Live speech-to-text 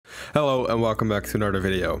Hello and welcome back to another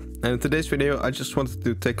video. And in today's video I just wanted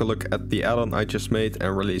to take a look at the add-on I just made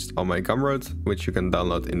and released on my Gumroad, which you can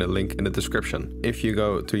download in the link in the description. If you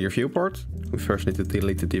go to your viewport, we first need to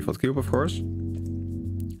delete the default cube, of course.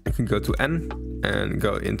 You can go to N and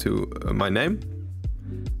go into my name.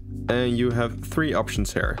 And you have three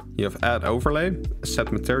options here. You have add overlay,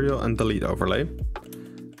 set material and delete overlay.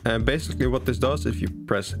 And basically what this does, if you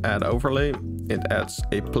press add overlay, it adds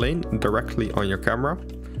a plane directly on your camera.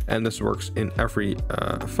 And this works in every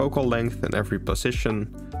focal length and every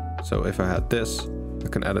position. So if I had this, I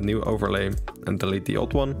can add a new overlay and delete the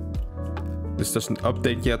old one. This doesn't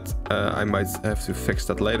update yet. I might have to fix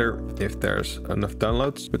that later if there's enough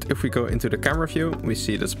downloads. But if we go into the camera view, we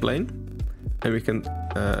see this plane. And we can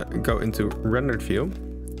go into rendered view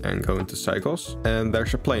and go into cycles. And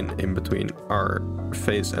there's a plane in between our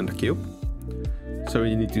face and the cube. So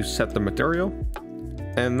you need to set the material.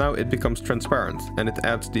 And now it becomes transparent and it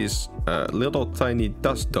adds these little tiny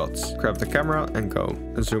dust dots. Grab the camera and go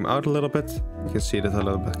zoom out a little bit. You can see that a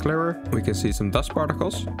little bit clearer. We can see some dust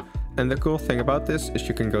particles. And the cool thing about this is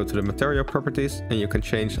you can go to the material properties and you can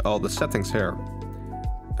change all the settings here.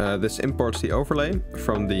 This imports the overlay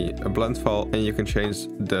from the blend file and you can change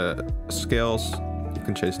the scales, you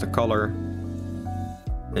can change the color,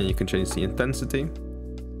 and you can change the intensity.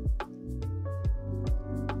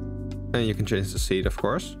 And you can change the seed, of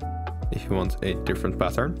course, if you want a different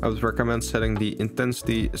pattern. I would recommend setting the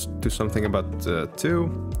intensity to something about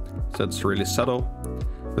 2, so it's really subtle.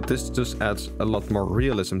 But this just adds a lot more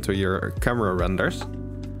realism to your camera renders.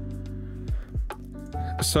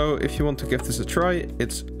 So if you want to give this a try,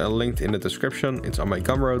 it's linked in the description. It's on my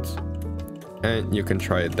Gumroad, and you can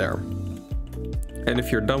try it there. And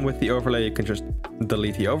if you're done with the overlay, you can just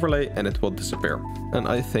delete the overlay and it will disappear. And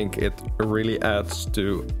I think it really adds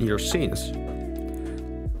to your scenes.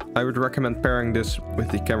 I would recommend pairing this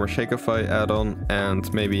with the Camera Shakeify add-on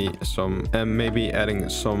and maybe adding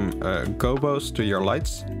some gobos to your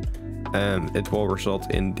lights. And it will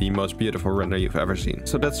result in the most beautiful render you've ever seen.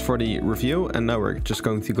 So that's for the review, and now we're just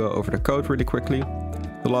going to go over the code really quickly.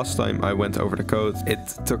 The last time I went over the code, it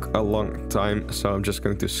took a long time, so I'm just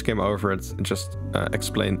going to skim over it and just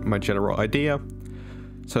explain my general idea.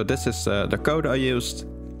 So this is the code I used.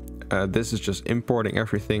 This is just importing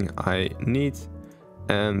everything I need.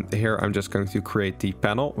 And here I'm just going to create the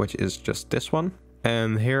panel, which is just this one.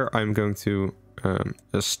 And here I'm going to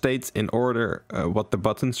state in order what the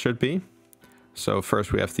buttons should be. So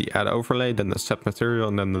first we have the add overlay, then the set material,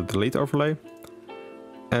 and then the delete overlay.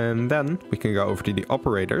 And then we can go over to the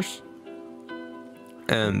operators.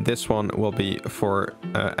 And this one will be for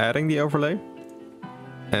adding the overlay.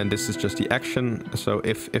 And this is just the action. So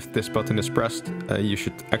if this button is pressed, you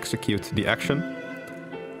should execute the action.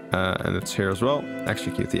 And it's here as well.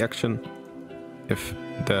 Execute the action if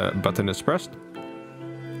the button is pressed.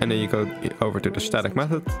 And then you go over to the static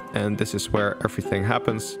method, and this is where everything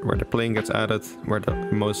happens, where the plane gets added, where the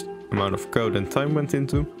most amount of code and time went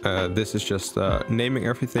into. This is just naming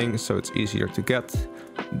everything, so it's easier to get.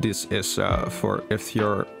 This is for if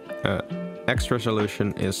your X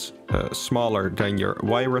resolution is smaller than your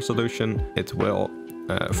Y resolution, it will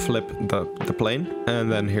flip the plane.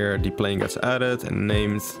 And then here the plane gets added and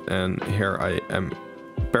named, and here I am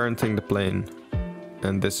parenting the plane.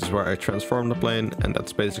 And this is where I transform the plane, and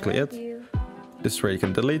that's basically it. This is where you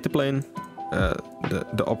can delete the plane.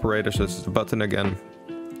 The operator, so this is the button again.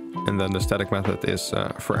 And then the static method is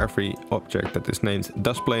for every object that is named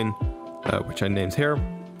dust plane, which I named here,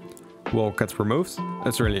 will get removed.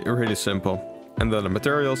 It's really simple. And then the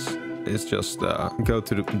materials is just go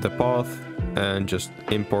to the path and just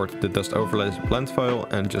import the dust overlays blend file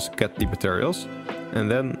and just get the materials. And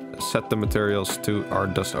then set the materials to our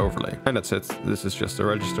dust overlay. And that's it. This is just a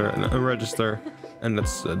register and unregister. And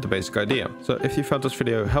that's the basic idea. So if you found this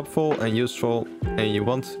video helpful and useful and you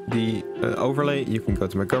want the overlay, you can go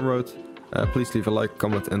to my Gumroad. Please leave a like,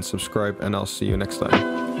 comment and subscribe, and I'll see you next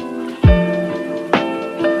time.